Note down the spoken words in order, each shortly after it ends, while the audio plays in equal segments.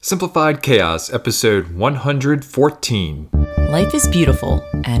Simplified Chaos, episode 114. Life is beautiful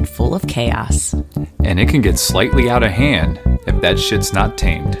and full of chaos. And it can get slightly out of hand if that shit's not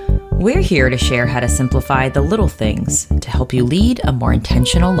tamed. We're here to share how to simplify the little things to help you lead a more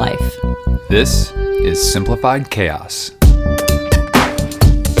intentional life. This is Simplified Chaos.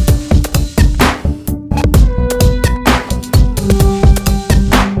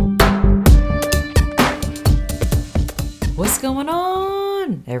 What's going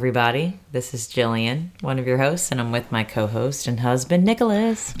on, everybody? This is Jillian, one of your hosts, and I'm with my co-host and husband,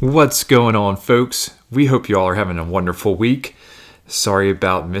 Nicholas. What's going on, folks? We hope you all are having a wonderful week. Sorry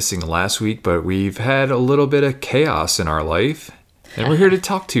about missing last week, but we've had a little bit of chaos in our life, and we're here to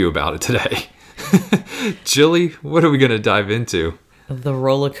talk to you about it today. Jilly, what are we going to dive into? The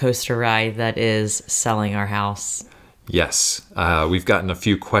roller coaster ride that is selling our house. Yes, we've gotten a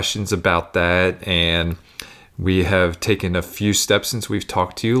few questions about that, and we have taken a few steps since we've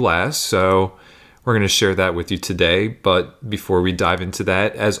talked to you last, so we're going to share that with you today. But before we dive into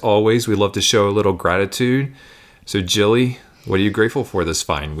that, as always, we love to show a little gratitude. So, Jilly, what are you grateful for this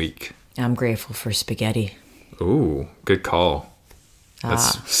fine week? I'm grateful for spaghetti. Ooh, good call.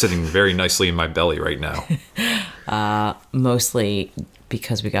 That's sitting very nicely in my belly right now. Mostly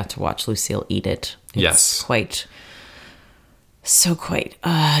because we got to watch Lucille eat it. It's yes. quite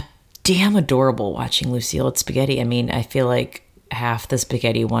damn adorable watching Lucille eat spaghetti. I mean, I feel like half the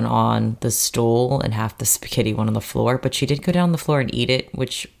spaghetti went on the stool and half the spaghetti went on the floor, but she did go down on the floor and eat it,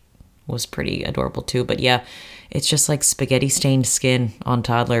 which was pretty adorable too. But yeah, it's just like spaghetti stained skin on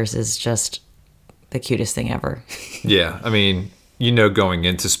toddlers is just the cutest thing ever. Yeah, I mean, you know going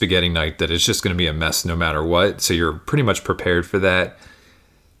into spaghetti night that it's just going to be a mess no matter what, so you're pretty much prepared for that.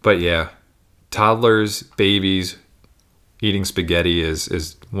 But yeah, toddlers, babies, eating spaghetti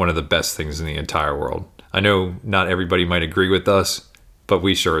is one of the best things in the entire world. I know not everybody might agree with us, but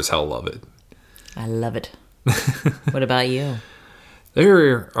we sure as hell love it. I love it. What about you?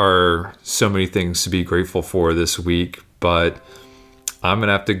 There are so many things to be grateful for this week, but I'm going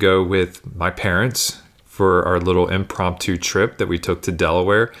to have to go with my parents for our little impromptu trip that we took to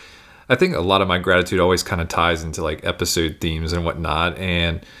Delaware. I think a lot of my gratitude always kind of ties into like episode themes and whatnot,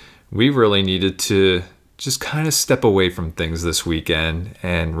 and we really needed to just kind of step away from things this weekend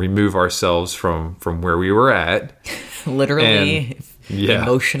and remove ourselves from where we were at. Literally,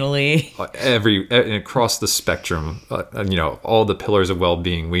 emotionally. Across the spectrum, all the pillars of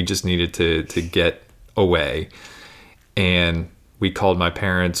well-being, we just needed to get away. And we called my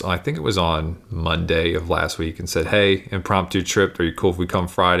parents, I think it was on Monday of last week, and said, hey, impromptu trip, are you cool if we come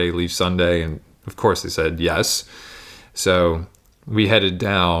Friday, leave Sunday? And of course they said yes. So we headed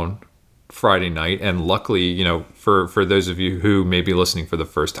down Friday night, and luckily, for those of you who may be listening for the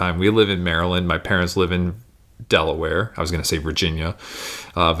first time, we live in Maryland. My parents live in Delaware. I was going to say Virginia,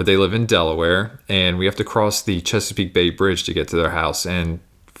 but they live in Delaware, and we have to cross the Chesapeake Bay Bridge to get to their house, and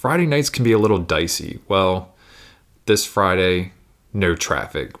Friday nights can be a little dicey. Well, this Friday, no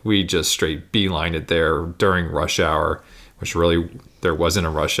traffic. We just straight beelined it there during rush hour, which really there wasn't a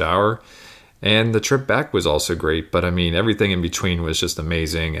rush hour. And the trip back was also great, but I mean, everything in between was just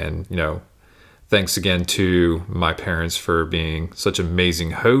amazing. And, thanks again to my parents for being such an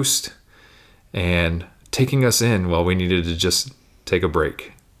amazing host and taking us in while we needed to just take a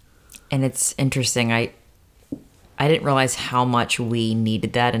break. And it's interesting. I didn't realize how much we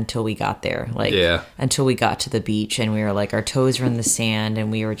needed that until we got there. Until we got to the beach and we were like, our toes were in the sand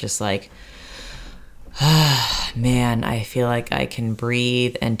and we were just like, man, I feel like I can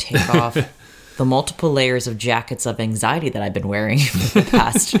breathe and take off the multiple layers of jackets of anxiety that I've been wearing for the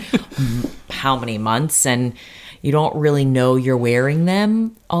past how many months, and you don't really know you're wearing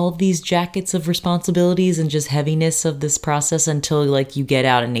them, all of these jackets of responsibilities and just heaviness of this process, until like you get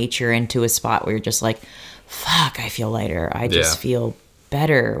out in nature into a spot where you're just like, fuck, I feel lighter. I just feel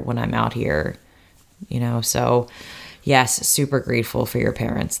better when I'm out here, so yes, super grateful for your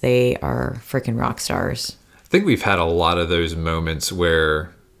parents. They are freaking rock stars. I think we've had a lot of those moments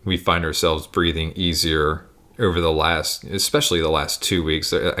where we find ourselves breathing easier over especially the last 2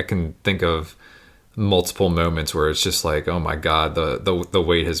 weeks. I can think of multiple moments where it's just like, oh my God, the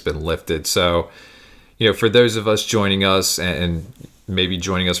weight has been lifted. So, for those of us joining us and maybe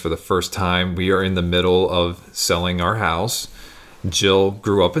joining us for the first time, we are in the middle of selling our house. Jill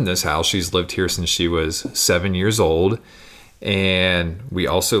grew up in this house. She's lived here since she was 7 years old. And we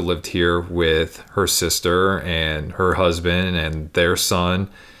also lived here with her sister and her husband and their son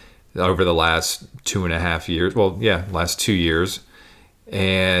over the last 2.5 years. Well, yeah, last 2 years.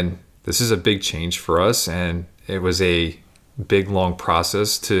 And this is a big change for us. And it was a big, long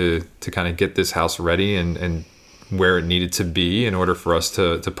process to kind of get this house ready and where it needed to be in order for us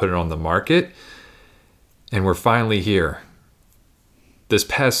to put it on the market. And we're finally here. This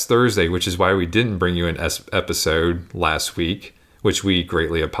past Thursday, which is why we didn't bring you an episode last week, which we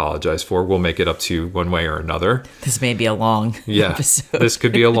greatly apologize for. We'll make it up to you one way or another. This may be a long episode. This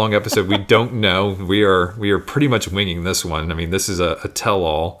could be a long episode. We don't know. We are pretty much winging this one. I mean, this is a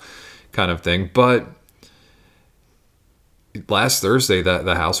tell-all kind of thing. But last Thursday,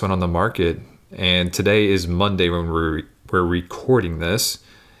 the house went on the market, and today is Monday when we're recording this,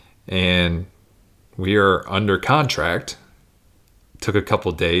 and we are under contract. Took a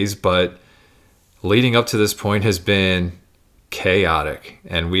couple days, but leading up to this point has been chaotic,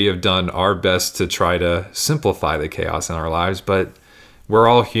 and we have done our best to try to simplify the chaos in our lives, but we're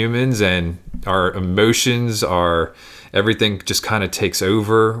all humans, and our emotions are everything just kind of takes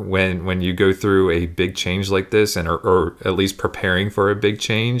over when you go through a big change like this, and or at least preparing for a big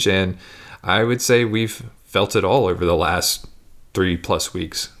change. And I would say we've felt it all over the last 3+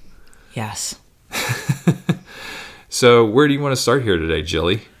 weeks. Yes. So where do you want to start here today,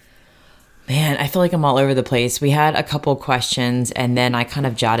 Jilly? Man, I feel like I'm all over the place. We had a couple questions, and then I kind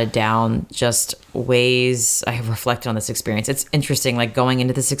of jotted down just ways I have reflected on this experience. It's interesting, like going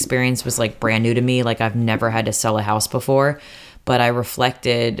into this experience was like brand new to me. Like I've never had to sell a house before, but I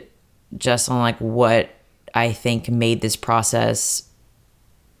reflected just on like what I think made this process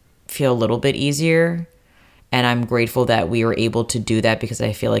feel a little bit easier. And I'm grateful that we were able to do that because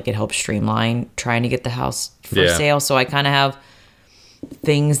I feel like it helped streamline trying to get the house for sale. So I kind of have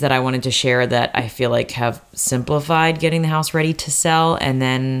things that I wanted to share that I feel like have simplified getting the house ready to sell. And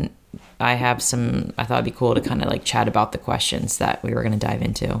then I have some, I thought it'd be cool to kind of like chat about the questions that we were going to dive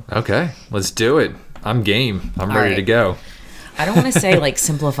into. Okay, let's do it. I'm game. I'm ready to go. I don't want to say like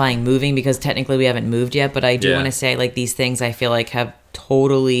simplifying moving because technically we haven't moved yet, but I do want to say like these things I feel like have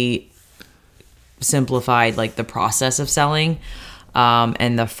totally simplified like the process of selling.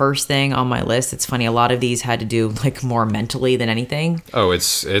 And the first thing on my list, it's funny, a lot of these had to do like more mentally than anything. Oh,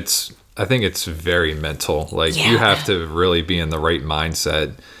 it's I think it's very mental. Like you have to really be in the right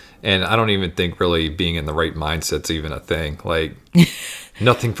mindset. And I don't even think really being in the right mindset's even a thing. Like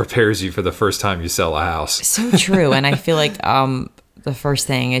nothing prepares you for the first time you sell a house. So true. And I feel like the first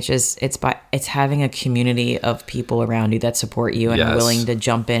thing, it's having a community of people around you that support you and are willing to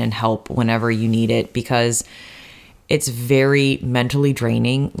jump in and help whenever you need it, because it's very mentally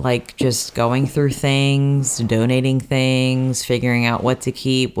draining, like just going through things, donating things, figuring out what to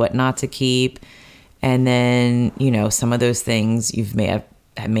keep, what not to keep. And then, you know, some of those things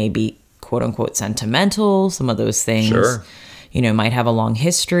may be quote unquote sentimental. Some of those things, you know, might have a long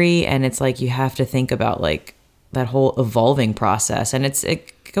history. And it's like, you have to think about like that whole evolving process. And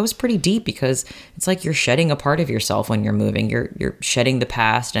it goes pretty deep because it's like you're shedding a part of yourself when you're moving. You're shedding the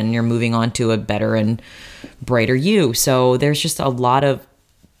past and you're moving on to a better and brighter you. So there's just a lot of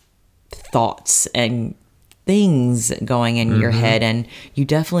thoughts and things going in your head, and you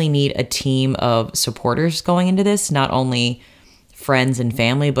definitely need a team of supporters going into this, not only friends and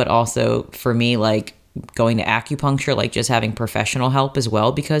family, but also for me, like going to acupuncture, like just having professional help as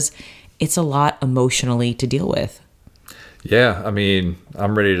well, because it's a lot emotionally to deal with. Yeah, I mean,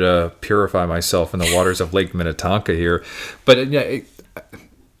 I'm ready to purify myself in the waters of Lake Minnetonka here. But,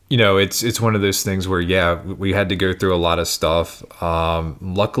 you know, it's one of those things where, we had to go through a lot of stuff.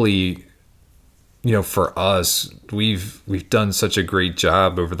 Luckily, you know, for us, we've done such a great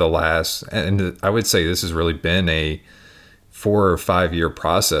job over the last, and I would say this has really been a 4 or 5 year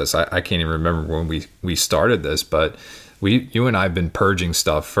process. I can't even remember when we started this, but you and I have been purging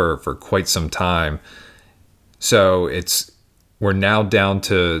stuff for quite some time. So we're now down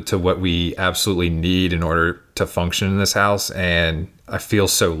to what we absolutely need in order to function in this house, and I feel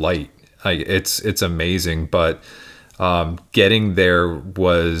so light. It's amazing, but getting there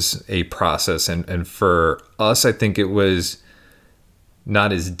was a process, and for us, I think it was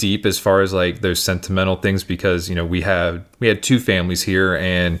not as deep as far as like those sentimental things, because you know we had 2 families here,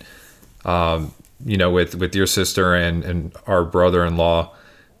 and you know with your sister and our brother-in-law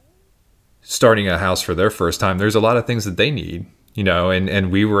starting a house for their first time, there's a lot of things that they need, you know,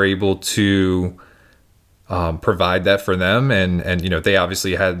 and we were able to provide that for them. And, you know, they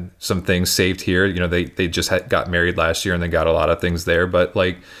obviously had some things saved here. You know, they just got married last year and they got a lot of things there, but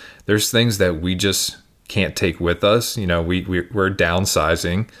like, there's things that we just can't take with us. You know, we're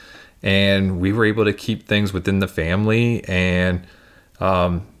downsizing, and we were able to keep things within the family and,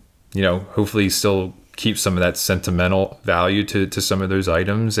 you know, hopefully still keep some of that sentimental value to some of those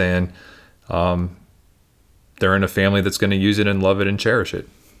items. And, they're in a family that's going to use it and love it and cherish it.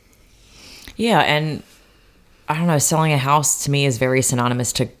 Yeah. And I don't know, selling a house to me is very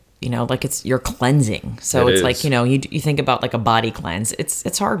synonymous to like you're cleansing. So It it's is. like, you think about like a body cleanse.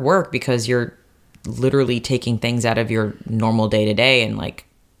 It's hard work because you're literally taking things out of your normal day to day and like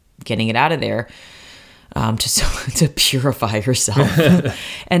getting it out of there. To purify yourself.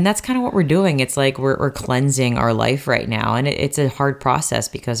 And that's kind of what we're doing. It's like we're cleansing our life right now. And it's a hard process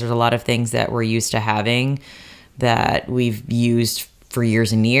because there's a lot of things that we're used to having that we've used for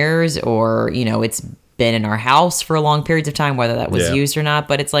years and years, or, it's been in our house for a long periods of time, whether that was used or not.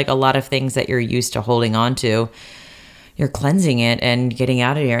 But it's like a lot of things that you're used to holding on to. You're cleansing it and getting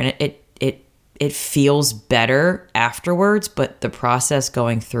out of there. And it feels better afterwards, but the process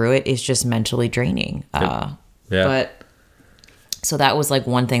going through it is just mentally draining. But so that was like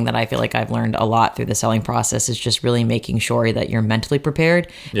one thing that I feel like I've learned a lot through the selling process is just really making sure that you're mentally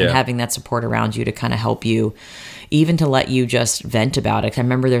prepared and having that support around you to kind of help you, even to let you just vent about it. I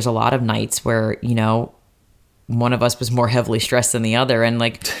remember there's a lot of nights where, one of us was more heavily stressed than the other, and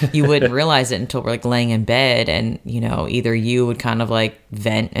like you wouldn't realize it until we're like laying in bed, and either you would kind of like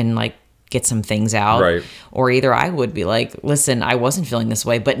vent and like get some things out, right, or either I would be like, listen, I wasn't feeling this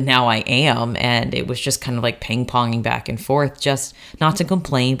way, but now I am. And it was just kind of like ping-ponging back and forth, just not to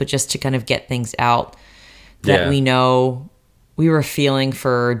complain, but just to kind of get things out that we know we were feeling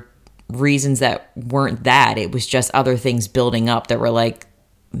for reasons that weren't that. It was just other things building up that were like,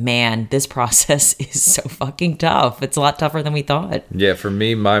 man, this process is so fucking tough. It's a lot tougher than we thought. Yeah, for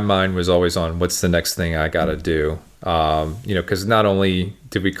me, my mind was always on what's the next thing I got to do. Because not only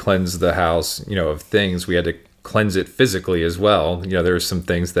did we cleanse the house, of things, we had to cleanse it physically as well. There were some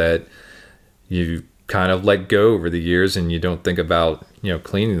things that you kind of let go over the years and you don't think about,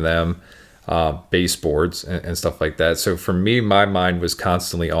 cleaning them, baseboards and stuff like that. So for me, my mind was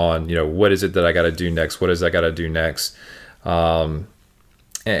constantly on, what is it that I got to do next? What is I got to do next?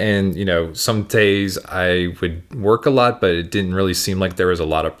 And some days I would work a lot, but it didn't really seem like there was a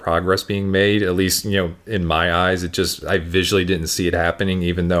lot of progress being made. At least, in my eyes, I visually didn't see it happening,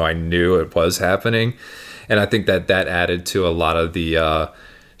 even though I knew it was happening. And I think that added to a lot of the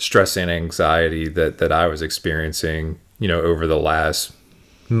stress and anxiety that I was experiencing, over the last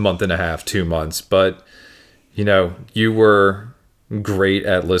month and a half, 2 months. But, you were great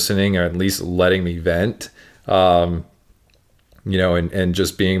at listening, or at least letting me vent. And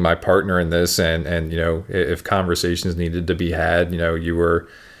just being my partner in this, and if conversations needed to be had, you were,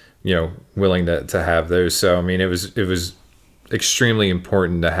 willing to have those. So, I mean, it was extremely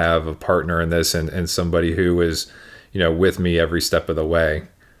important to have a partner in this and somebody who was, with me every step of the way.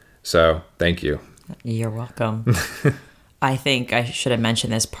 So thank you. You're welcome. I think I should have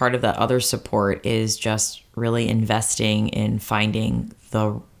mentioned this. Part of the other support is just really investing in finding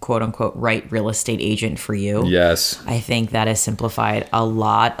the quote unquote right real estate agent for you. Yes. I think that has simplified a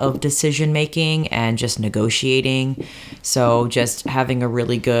lot of decision making and just negotiating. So just having a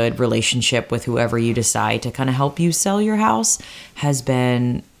really good relationship with whoever you decide to kind of help you sell your house has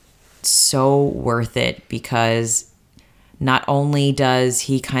been so worth it, because not only does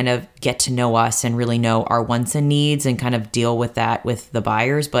he kind of get to know us and really know our wants and needs and kind of deal with that with the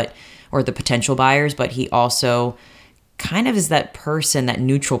buyers, or the potential buyers, but he also kind of is that person, that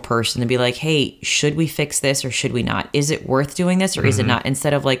neutral person to be like, hey, should we fix this or should we not? Is it worth doing this or is it not?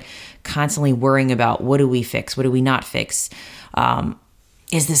 Instead of like constantly worrying about what do we fix? What do we not fix?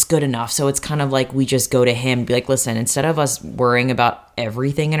 Is this good enough? So it's kind of like we just go to him and be like, listen, instead of us worrying about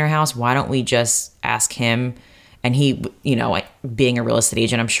everything in our house, why don't we just ask him? And he, like being a real estate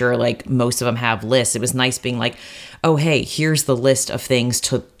agent, I'm sure like most of them have lists. It was nice being like, oh, hey, here's the list of things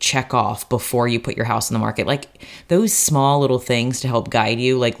to check off before you put your house on the market. Like those small little things to help guide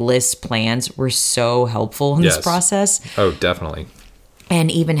you, like lists, plans, were so helpful in this process. Oh, definitely.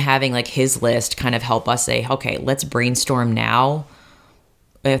 And even having like his list kind of help us say, okay, let's brainstorm now.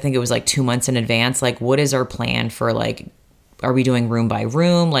 I think it was like 2 months in advance. Like, what is our plan for like, are we doing room by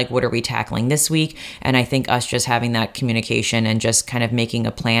room? Like, what are we tackling this week? And I think us just having that communication and just kind of making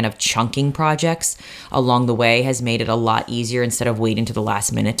a plan of chunking projects along the way has made it a lot easier instead of waiting to the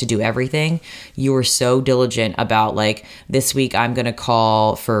last minute to do everything. You were so diligent about like, this week I'm going to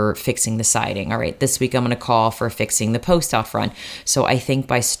call for fixing the siding. All right, this week I'm going to call for fixing the post out front. So I think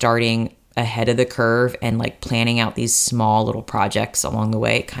by starting ahead of the curve and like planning out these small little projects along the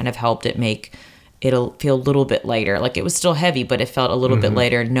way, it kind of helped it make it'll feel a little bit lighter. Like it was still heavy, but it felt a little bit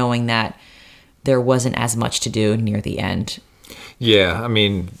lighter knowing that there wasn't as much to do near the end. Yeah. I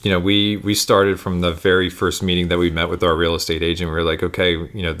mean, we started from the very first meeting that we met with our real estate agent. We were like, okay,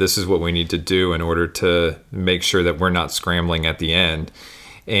 this is what we need to do in order to make sure that we're not scrambling at the end.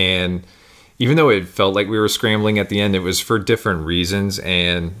 And, even though it felt like we were scrambling at the end, it was for different reasons.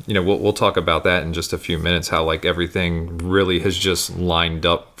 And, we'll talk about that in just a few minutes, how like everything really has just lined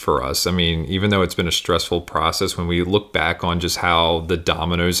up for us. I mean, even though it's been a stressful process, when we look back on just how the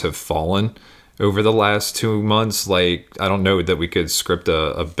dominoes have fallen over the last 2 months, like, I don't know that we could script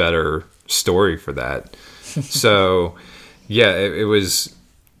a better story for that. So yeah, it was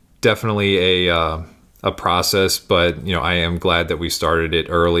definitely a process, but I am glad that we started it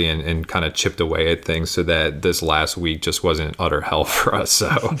early and kind of chipped away at things so that this last week just wasn't utter hell for us. So,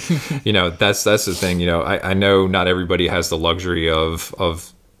 that's the thing. I know not everybody has the luxury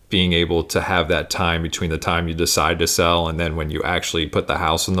of being able to have that time between the time you decide to sell and then when you actually put the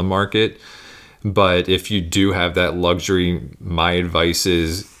house on the market. But if you do have that luxury, my advice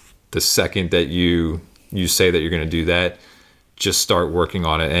is the second that you say that you're going to do that, just start working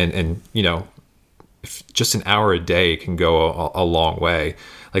on it. And if just an hour a day can go a long way.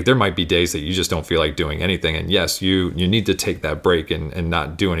 Like, there might be days that you just don't feel like doing anything. And yes, you need to take that break and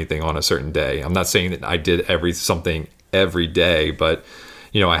not do anything on a certain day. I'm not saying that I did something every day, but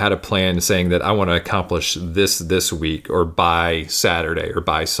I had a plan saying that I want to accomplish this week or by Saturday or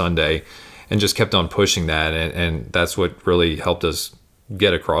by Sunday, and just kept on pushing that. And that's what really helped us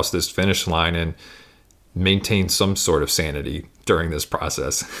get across this finish line and maintain some sort of sanity during this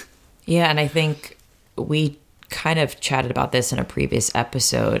process. Yeah. And I think we kind of chatted about this in a previous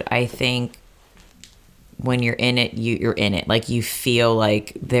episode. I think when you're in it, you're in it. Like, you feel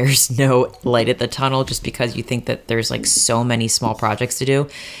like there's no light at the tunnel just because you think that there's like so many small projects to do.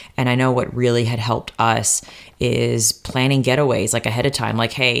 And I know what really had helped us is planning getaways like ahead of time.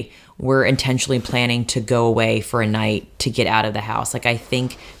 Like, hey, we're intentionally planning to go away for a night to get out of the house. Like, I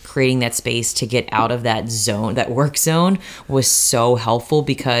think creating that space to get out of that zone, that work zone, was so helpful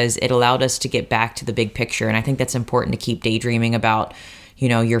because it allowed us to get back to the big picture. And I think that's important to keep daydreaming about,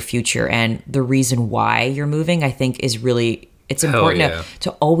 your future. And the reason why you're moving, I think, is really, it's important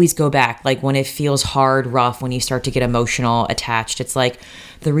to always go back. Like, when it feels hard, rough, when you start to get emotional, attached, it's like,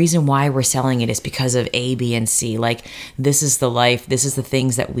 the reason why we're selling it is because of A, B, and C. Like, this is the life. This is the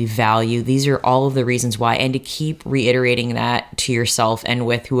things that we value. These are all of the reasons why. And to keep reiterating that to yourself and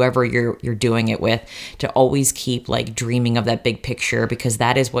with whoever you're doing it with, to always keep like dreaming of that big picture, because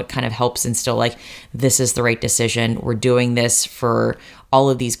that is what kind of helps instill like, this is the right decision. We're doing this for all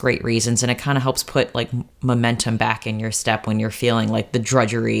of these great reasons. And it kind of helps put like momentum back in your step when you're feeling like the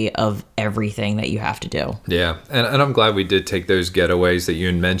drudgery of everything that you have to do. Yeah. And I'm glad we did take those getaways that you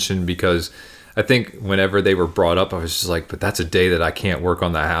had mentioned, because I think whenever they were brought up, I was just like, but that's a day that I can't work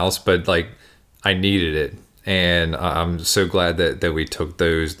on the house, but like, I needed it. And I'm so glad that we took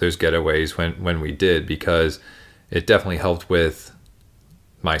those getaways when we did, because it definitely helped with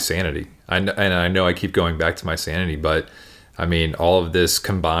my sanity. And I know I keep going back to my sanity, but I mean, all of this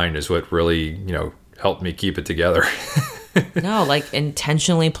combined is what really, helped me keep it together. No, like,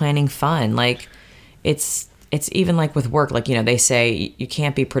 intentionally planning fun. Like, it's even like with work, like, they say you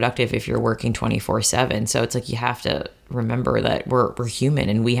can't be productive if you're working 24/7. So it's like, you have to remember that we're human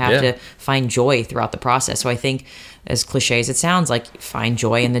and we have to find joy throughout the process. So I think, as cliche as it sounds, like, find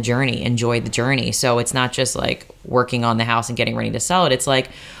joy in the journey, enjoy the journey. So it's not just like working on the house and getting ready to sell it. It's like,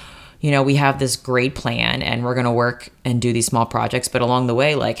 we have this great plan and we're going to work and do these small projects, but along the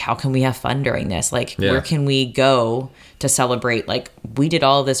way, like, how can we have fun during this? Like, where can we go to celebrate? Like, we did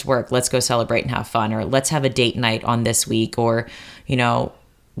all of this work. Let's go celebrate and have fun, or let's have a date night on this week, or,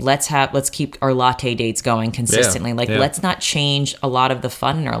 let's keep our latte dates going consistently. Let's not change a lot of the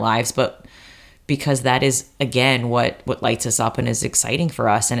fun in our lives, but because that is, again, what lights us up and is exciting for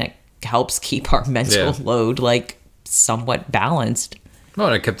us. And it helps keep our mental load, like, somewhat balanced. Well,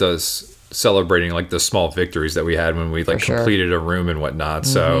 and it kept us celebrating like the small victories that we had when we like completed a room and whatnot.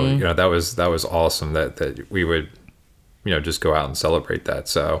 So, that was awesome that we would, just go out and celebrate that.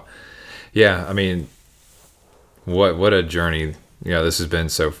 So, yeah, I mean, what a journey, this has been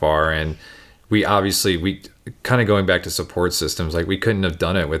so far. And we kind of going back to support systems, like, we couldn't have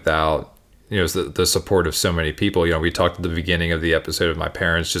done it without, the support of so many people. We talked at the beginning of the episode of my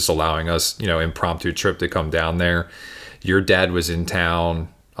parents just allowing us, impromptu trip to come down there. Your dad was in town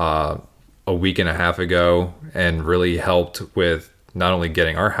a week and a half ago and really helped with not only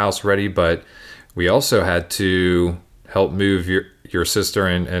getting our house ready, but we also had to help move your sister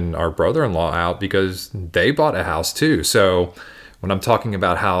and our brother-in-law out because they bought a house too. So when I'm talking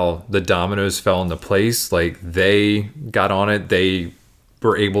about how the dominoes fell into place, like, they got on it, they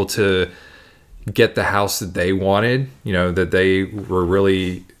were able to get the house that they wanted, that they were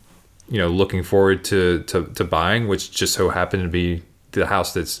really looking forward to buying, which just so happened to be the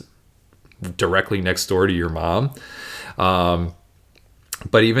house that's directly next door to your mom.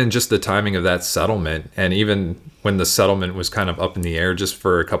 But even just the timing of that settlement, and even when the settlement was kind of up in the air just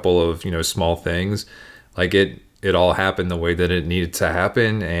for a couple of, small things, like it all happened the way that it needed to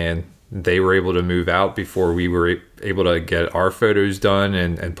happen. And they were able to move out before we were able to get our photos done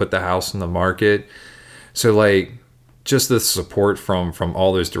and put the house on the market. So like just the support from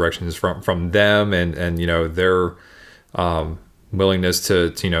all those directions, from them and their willingness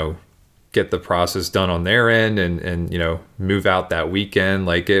to get the process done on their end and move out that weekend.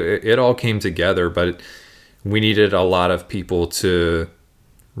 Like it all came together, but we needed a lot of people to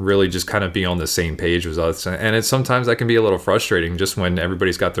really just kind of be on the same page with us. And it's sometimes that can be a little frustrating just when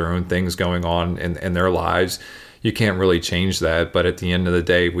everybody's got their own things going on in their lives. You can't really change that. But at the end of the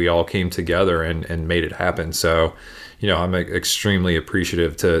day, we all came together and made it happen. So, I'm extremely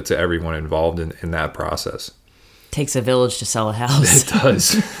appreciative to everyone involved in that process. Takes a village to sell a house. It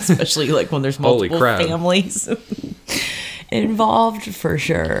does. Especially like when there's multiple families involved, for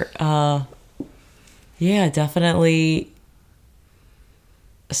sure. Yeah, definitely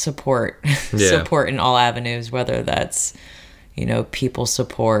support. Support in all avenues, whether that's, people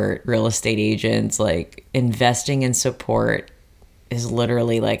support, real estate agents, like investing in support is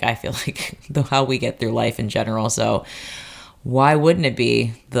literally like, I feel like how we get through life in general. So why wouldn't it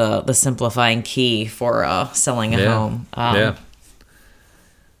be the simplifying key for selling a home?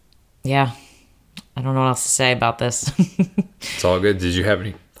 Yeah. I don't know what else to say about this. It's all good. Did you have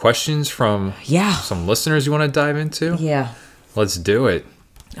any questions from some listeners you want to dive into? Yeah. Let's do it.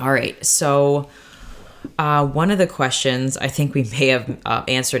 All right. So one of the questions, I think we may have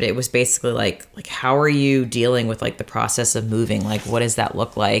answered it, was basically like how are you dealing with like the process of moving? Like, what does that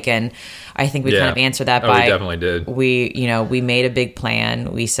look like? And I think we kind of answered that by, we definitely did. We made a big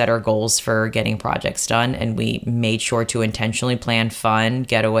plan. We set our goals for getting projects done, and we made sure to intentionally plan fun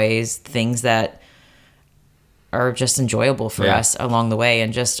getaways, things that are just enjoyable for us along the way.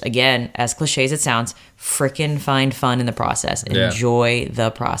 And just, again, as cliche as it sounds, frickin' find fun in the process. Enjoy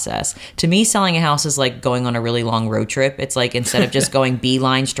the process. To me, selling a house is like going on a really long road trip. It's like, instead of just going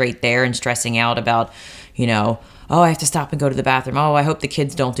beeline straight there and stressing out about, oh, I have to stop and go to the bathroom. Oh, I hope the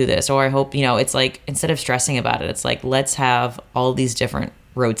kids don't do this. Or I hope, it's like, instead of stressing about it, it's like, let's have all these different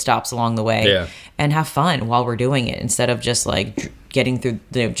road stops along the way and have fun while we're doing it, instead of just like getting through,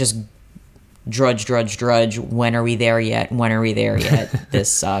 just drudge. When are we there yet?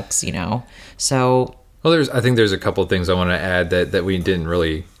 This sucks, So, well, I think there's a couple of things I want to add that we didn't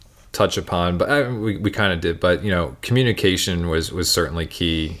really touch upon, but we kind of did. But communication was certainly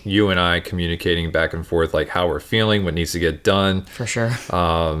key. You and I communicating back and forth, like how we're feeling, what needs to get done. For sure.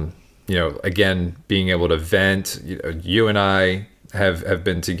 Again, being able to vent. You and I have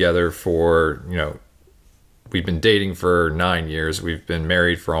been together for we've been dating for 9 years. We've been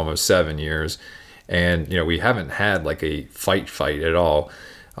married for almost 7 years. And, we haven't had like a fight at all.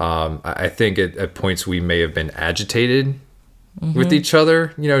 I think at points we may have been agitated with each other,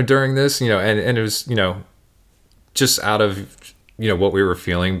 during this, and it was, just out of, what we were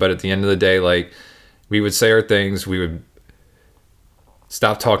feeling. But at the end of the day, like, we would say our things, we would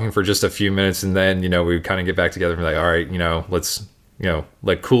stop talking for just a few minutes, and then, we would kind of get back together and be like, all right, let's,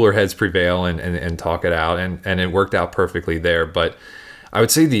 let cooler heads prevail and talk it out. And it worked out perfectly there. But I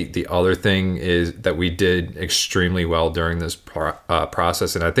would say the other thing is that we did extremely well during this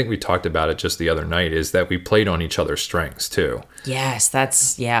process, and I think we talked about it just the other night, is that we played on each other's strengths too. Yes,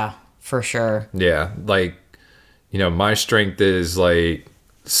 that's, for sure. Yeah, like, my strength is like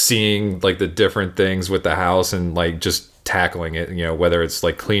seeing like the different things with the house and like just tackling it, whether it's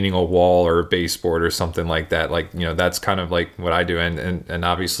like cleaning a wall or a baseboard or something like that. Like, that's kind of like what I do. And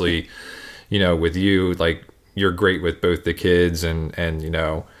obviously, with you, like, you're great with both the kids and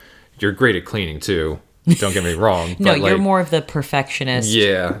you're great at cleaning too. Don't get me wrong. No, but you're like, more of the perfectionist.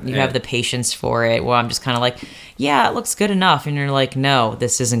 Yeah. You have the patience for it. Well, I'm just kind of like, yeah, it looks good enough. And you're like, no,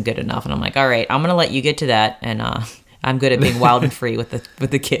 this isn't good enough. And I'm like, all right, I'm going to let you get to that. And I'm good at being wild and free with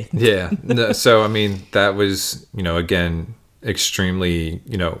the kid. Yeah. So, I mean, that was, again, extremely,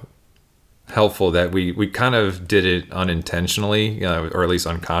 helpful that we kind of did it unintentionally, or at least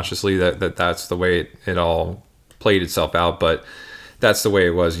unconsciously, that's the way it all played itself out. But that's the way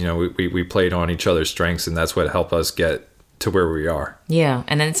it was. We played on each other's strengths, and that's what helped us get to where we are. Yeah.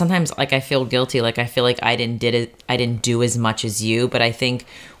 And then sometimes, like, I feel guilty. Like, I feel like I didn't do as much as you, but I think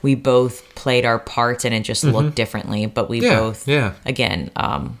we both played our parts and it just looked differently. But we both, again,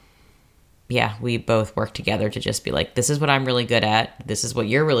 we both worked together to just be like, this is what I'm really good at. This is what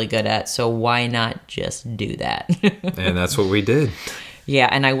you're really good at. So why not just do that? And that's what we did. Yeah.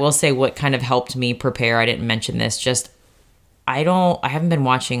 And I will say what kind of helped me prepare, I didn't mention this, just, I haven't been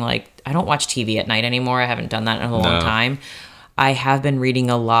watching, like, I don't watch TV at night anymore. I haven't done that in a long time. I have been reading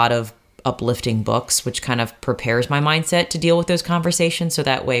a lot of uplifting books, which kind of prepares my mindset to deal with those conversations. So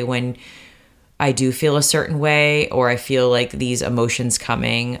that way, when I do feel a certain way or I feel like these emotions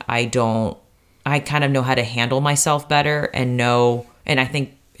coming, I kind of know how to handle myself better and I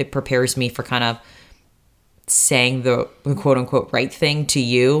think it prepares me for kind of saying the quote unquote right thing to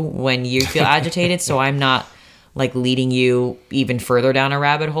you when you feel agitated. So I'm not like leading you even further down a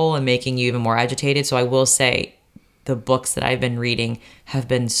rabbit hole and making you even more agitated. So I will say the books that I've been reading have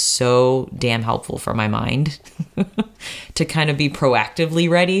been so damn helpful for my mind to kind of be proactively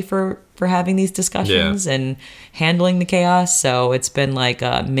ready for having these discussions and handling the chaos. So it's been like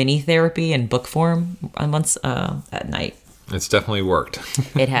a mini therapy in book form once at night. It's definitely worked.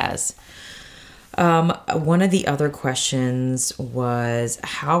 It has. One of the other questions was,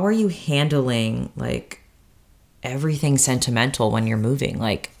 how are you handling like everything sentimental when you're moving?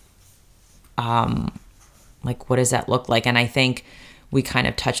 Like what does that look like? And I think we kind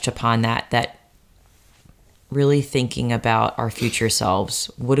of touched upon that really thinking about our future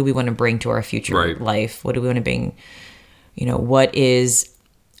selves. What do we want to bring to our future life? What do we want to bring, what is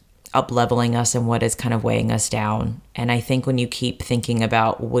up-leveling us and what is kind of weighing us down? And I think when you keep thinking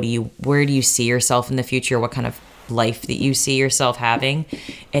about where do you see yourself in the future, what kind of life that you see yourself having,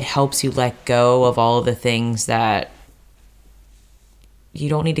 it helps you let go of all of the things that you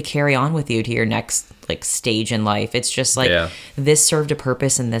don't need to carry on with you to your next like stage in life. It's just like this served a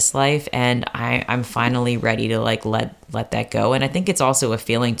purpose in this life, and I'm finally ready to like let that go. And I think it's also a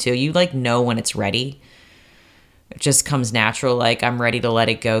feeling too. You like know when it's ready. It just comes natural. Like I'm ready to let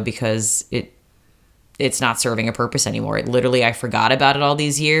it go because it's not serving a purpose anymore. It literally, I forgot about it all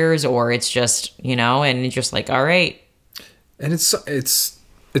these years, or it's just, and it's just like, all right. And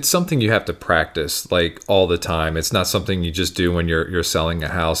it's something you have to practice like all the time. It's not something you just do when you're selling a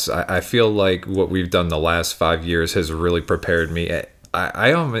house. I feel like what we've done the last 5 years has really prepared me.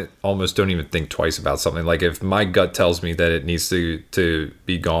 I almost don't even think twice about something. Like if my gut tells me that it needs to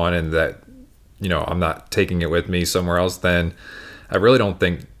be gone and that, I'm not taking it with me somewhere else, then I really don't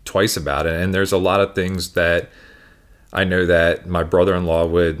think twice about it. And there's a lot of things that I know that my brother-in-law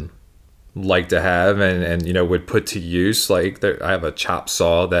would like to have and would put to use. Like I have a chop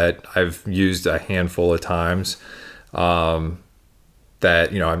saw that I've used a handful of times that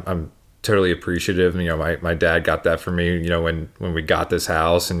I'm totally appreciative. My dad got that for me when we got this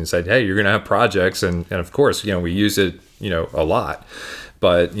house, and he said, hey, you're gonna have projects, and of course we use it a lot,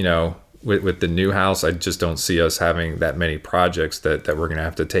 but with the new house, I just don't see us having that many projects that we're gonna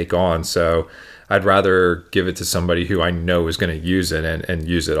have to take on. So I'd rather give it to somebody who I know is going to use it and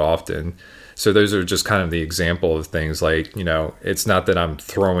use it often. So those are just kind of the example of things like, it's not that I'm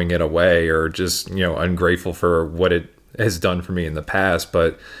throwing it away or just, ungrateful for what it has done for me in the past,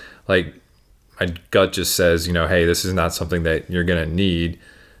 but like my gut just says, hey, this is not something that you're going to need.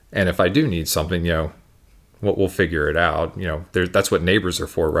 And if I do need something, we'll figure it out. That's what neighbors are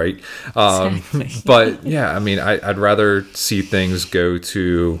for, right? Exactly. But yeah, I mean, I'd rather see things go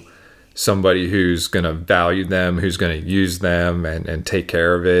to somebody who's going to value them, who's going to use them and take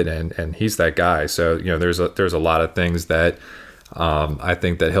care of it. And he's that guy. So, there's a lot of things that I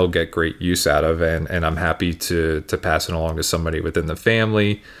think that he'll get great use out of. And I'm happy to pass it along to somebody within the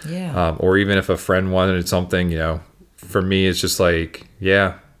family. Yeah. Or even if a friend wanted something, for me, it's just like,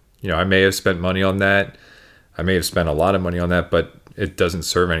 I may have spent money on that. I may have spent a lot of money on that, but it doesn't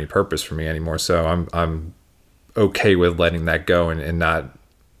serve any purpose for me anymore. So I'm okay with letting that go and not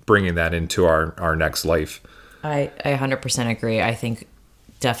bringing that into our next life. I 100% agree. I think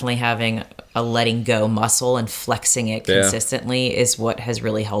definitely having a letting go muscle and flexing it consistently is what has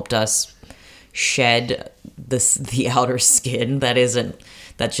really helped us shed the outer skin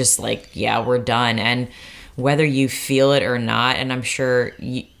that's just like, we're done. And whether you feel it or not, and I'm sure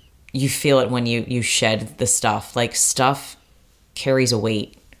you feel it when you shed the stuff. Like stuff carries a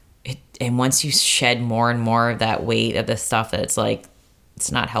weight. And once you shed more and more of that weight of the stuff that's like,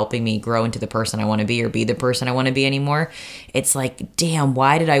 it's not helping me grow into the person I want to be or be the person I want to be anymore. It's like, damn,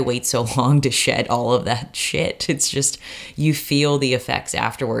 why did I wait so long to shed all of that shit? It's just, you feel the effects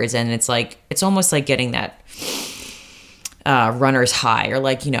afterwards. And it's like, it's almost like getting that runner's high, or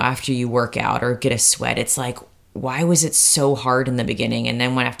like, after you work out or get a sweat, it's like, why was it so hard in the beginning? And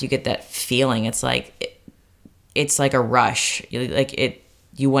then after you get that feeling, it's like, it's like a rush.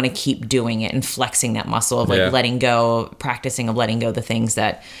 You want to keep doing it and flexing that muscle of like letting go, practicing of letting go the things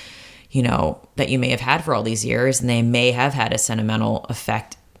that, that you may have had for all these years, and they may have had a sentimental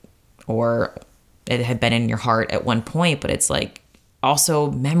effect or it had been in your heart at one point, but it's like also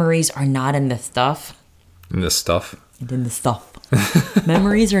memories are not in the stuff. In the stuff.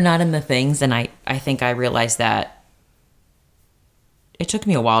 Memories are not in the things. And I think I realized that it took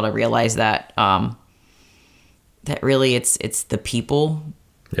me a while to realize that that really it's the people.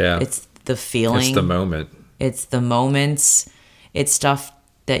 Yeah. It's the feeling. It's the moment. It's the moments. It's stuff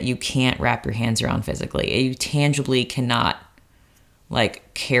that you can't wrap your hands around physically. You tangibly cannot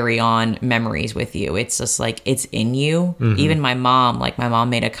like carry on memories with you. It's just like it's in you. Even my mom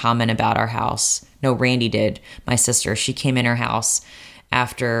made a comment about our house. No, Randy did. My sister, she came in her house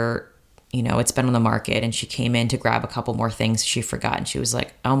after, you know, it's been on the market, and she came in to grab a couple more things she forgot, and she was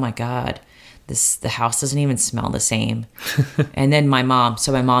like, "Oh my God, the house doesn't even smell the same." And then my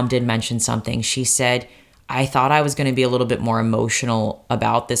mom did mention something. She said, "I thought I was going to be a little bit more emotional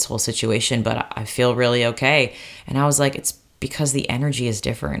about this whole situation, but I feel really okay." And I was like, it's because the energy is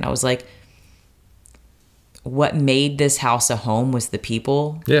different. I was like, what made this house a home was the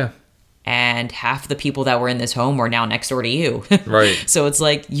people. Yeah. And half the people that were in this home were now next door to you. Right. So it's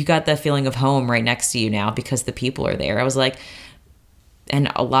like you got that feeling of home right next to you now because the people are there. I was like,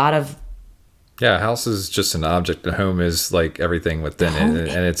 and a lot of... Yeah, a house is just an object. A home is like everything within it,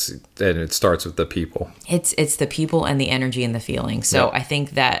 and it starts with the people. It's the people and the energy and the feeling. So Yep. I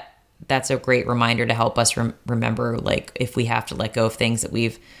think that's a great reminder to help us remember, like, if we have to let go of things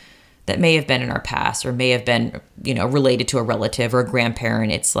that may have been in our past or may have been, you know, related to a relative or a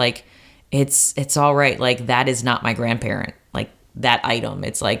grandparent. It's like, it's all right. Like, that is not my grandparent. Like, that item,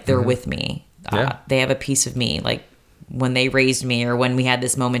 it's like they're with me. Yeah. They have a piece of me. Like, when they raised me or when we had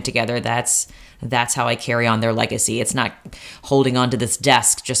this moment together, that's how I carry on their legacy. It's not holding on to this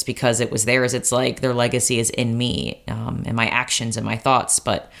desk just because it was theirs. It's like their legacy is in me, and my actions and my thoughts.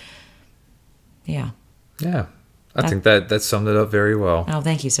 But yeah. Yeah. I think that summed it up very well. Oh,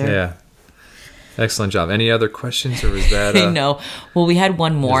 thank you, sir. Yeah. Excellent job. Any other questions, or was that... No. Well, we had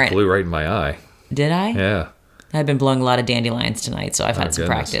one more. It blew right in my eye. Did I? Yeah. I've been blowing a lot of dandelions tonight, so I've had some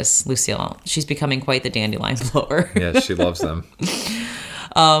goodness. practice. Lucille, she's becoming quite the dandelion blower. Yeah, she loves them.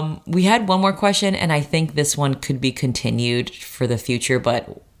 We had one more question, and I think this one could be continued for the future,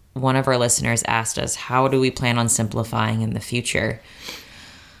 but one of our listeners asked us, how do we plan on simplifying in the future?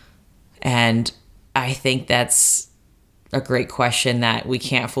 And I think that's a great question that we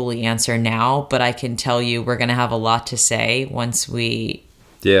can't fully answer now, but I can tell you we're going to have a lot to say once we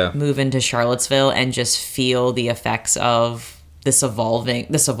move into Charlottesville and just feel the effects of this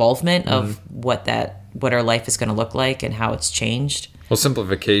evolvement of what our life is going to look like and how it's changed. Well,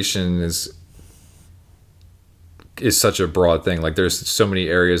 simplification is such a broad thing. Like, there's so many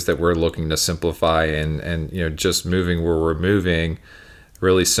areas that we're looking to simplify, and you know, just moving where we're moving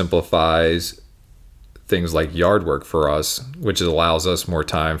really simplifies things like yard work for us, which allows us more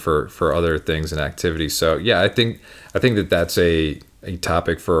time for other things and activities. So yeah, I think that's a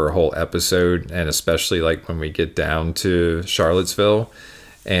topic for a whole episode, and especially like when we get down to Charlottesville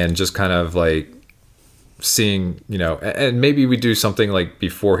and just kind of like seeing, you know, and maybe we do something like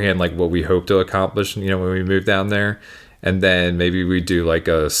beforehand, like what we hope to accomplish, you know, when we move down there. And then maybe we do like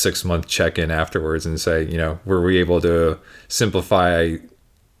a 6-month check-in afterwards and say, you know, were we able to simplify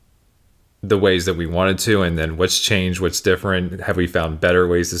the ways that we wanted to, and then what's changed, what's different? Have we found better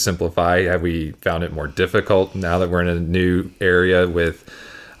ways to simplify? Have we found it more difficult now that we're in a new area with,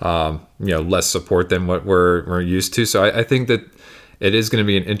 you know, less support than what we're used to? So I think that it is going to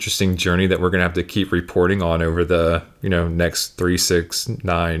be an interesting journey that we're going to have to keep reporting on over the, you know, next 3, 6,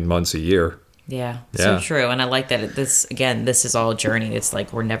 9 months, a year. Yeah, so true. And I like that this is all a journey. It's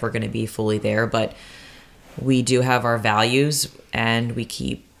like we're never going to be fully there, but we do have our values, and we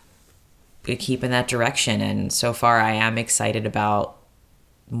keep in that direction. And so far I am excited about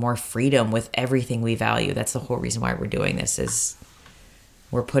more freedom with everything we value. That's the whole reason why we're doing this, is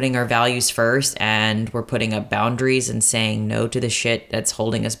we're putting our values first, and we're putting up boundaries and saying no to the shit that's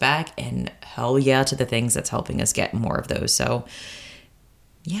holding us back, and hell yeah to the things that's helping us get more of those. So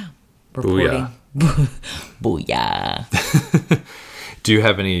yeah, reporting. Booyah. Do you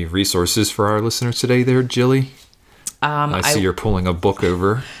have any resources for our listeners today there, Jilly? I see you're pulling a book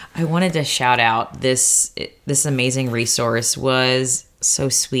over. I wanted to shout out this amazing resource. Was so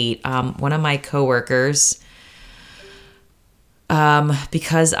sweet. One of my coworkers,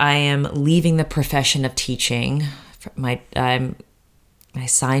 because I am leaving the profession of teaching, I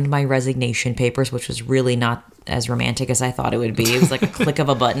signed my resignation papers, which was really not as romantic as I thought it would be. It was like a click of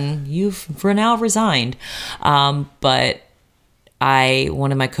a button. You've for now resigned. But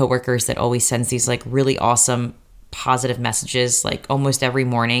one of my coworkers that always sends these like really awesome positive messages, like almost every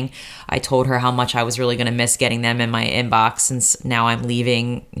morning. I told her how much I was really going to miss getting them in my inbox since now I'm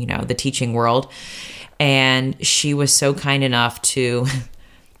leaving, you know, the teaching world. And she was so kind enough to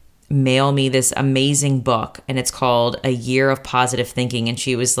mail me this amazing book, and it's called A Year of Positive Thinking. And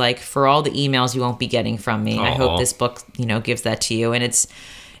she was like, for all the emails you won't be getting from me, I hope this book, gives that to you. And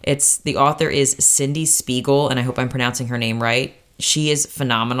it's the author is Cindy Spiegel, and I hope I'm pronouncing her name right. She is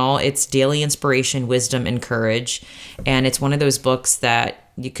phenomenal. It's daily inspiration, wisdom, and courage. And it's one of those books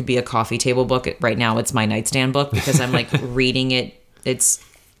that you could be a coffee table book. Right now, it's my nightstand book because I'm like reading it. It's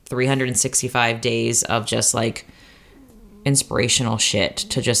 365 days of just like inspirational shit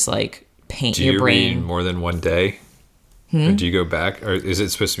to just like paint your brain. Do you read more than one day? Or do you go back? Or is it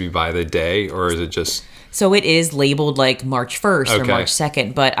supposed to be by the day, or is it just... So it is labeled like March 1st or March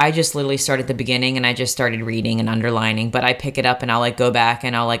 2nd, but I just literally started at the beginning and I just started reading and underlining. But I pick it up and I'll like go back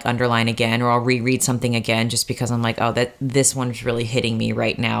and I'll like underline again, or I'll reread something again just because I'm like, oh, this one's really hitting me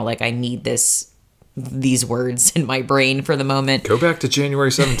right now. Like I need these words in my brain for the moment. Go back to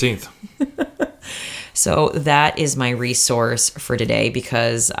January 17th. So that is my resource for today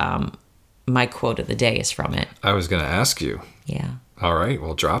because my quote of the day is from it. I was going to ask you. Yeah. All right,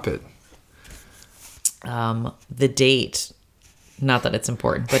 well, drop it. The date, not that it's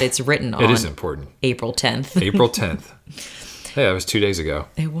important, but it's written on... It is important. April 10th. April 10th. Hey, that was 2 days ago.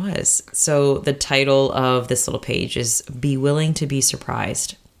 It was. So the title of this little page is Be Willing to be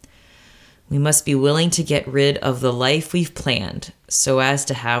Surprised. We must be willing to get rid of the life we've planned so as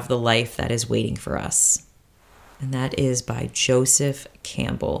to have the life that is waiting for us. And that is by Joseph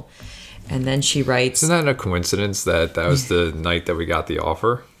Campbell. And then she writes... Isn't that a coincidence that was the night that we got the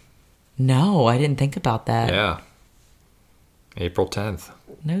offer? No, I didn't think about that. Yeah. April 10th.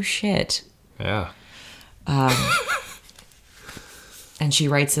 No shit. Yeah. And she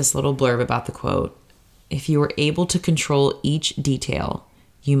writes this little blurb about the quote. If you were able to control each detail,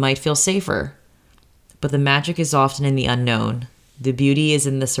 you might feel safer. But the magic is often in the unknown. The beauty is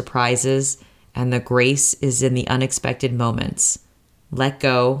in the surprises, and the grace is in the unexpected moments. Let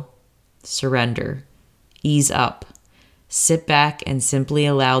go, surrender, ease up. Sit back and simply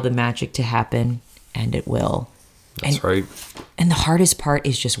allow the magic to happen, and it will. That's right. And the hardest part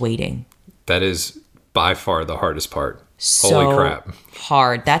is just waiting. That is by far the hardest part. So Holy crap.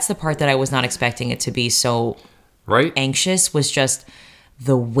 Hard. That's the part that I was not expecting it to be so anxious, was just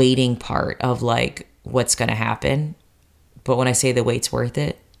the waiting part of like what's going to happen. But when I say the wait's worth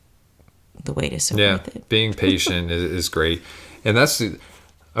it, the wait is so worth it. Being patient is great. And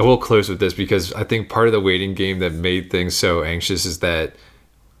I will close with this because I think part of the waiting game that made things so anxious is that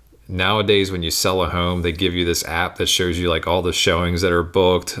nowadays when you sell a home, they give you this app that shows you like all the showings that are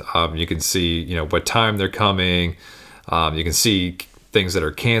booked. You can see, what time they're coming. You can see things that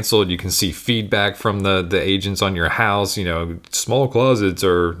are canceled. You can see feedback from the agents on your house, small closets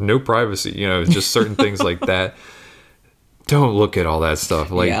or no privacy, just certain things like that. Don't look at all that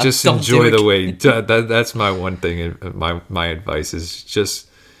stuff. Like just enjoy the wait. That's my one thing. My advice is just,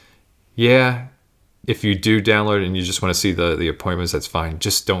 if you do download it and you just want to see the appointments, that's fine.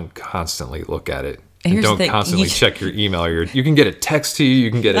 Just don't constantly look at it. And don't constantly check your email. You can get a text to you.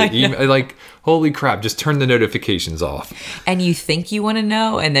 You can get an email. Like, holy crap, just turn the notifications off. And you think you want to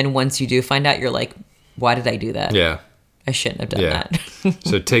know. And then once you do find out, you're like, why did I do that? Yeah. I shouldn't have done that.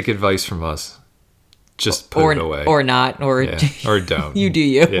 So take advice from us. Just put it away. Or not. Or don't. You do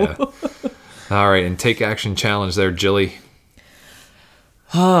you. Yeah. All right. And take action challenge there, Jilly.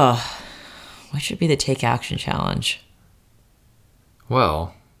 What should be the take action challenge?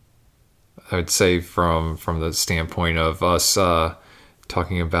 Well, I would say from the standpoint of us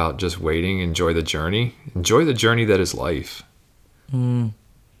talking about just waiting, enjoy the journey. Enjoy the journey that is life.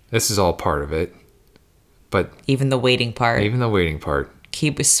 This is all part of it. But even the waiting part.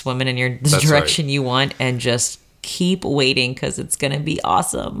 Keep swimming in the direction you want and just keep waiting because it's going to be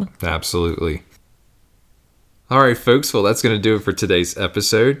awesome. Absolutely. All right, folks. Well, that's going to do it for today's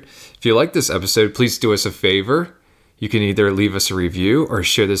episode. If you like this episode, please do us a favor. You can either leave us a review or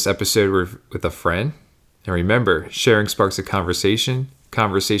share this episode with a friend. And remember, sharing sparks a conversation.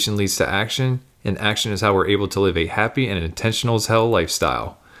 Conversation leads to action. And action is how we're able to live a happy and intentional as hell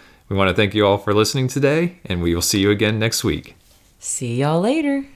lifestyle. We want to thank you all for listening today, and we will see you again next week. See y'all later.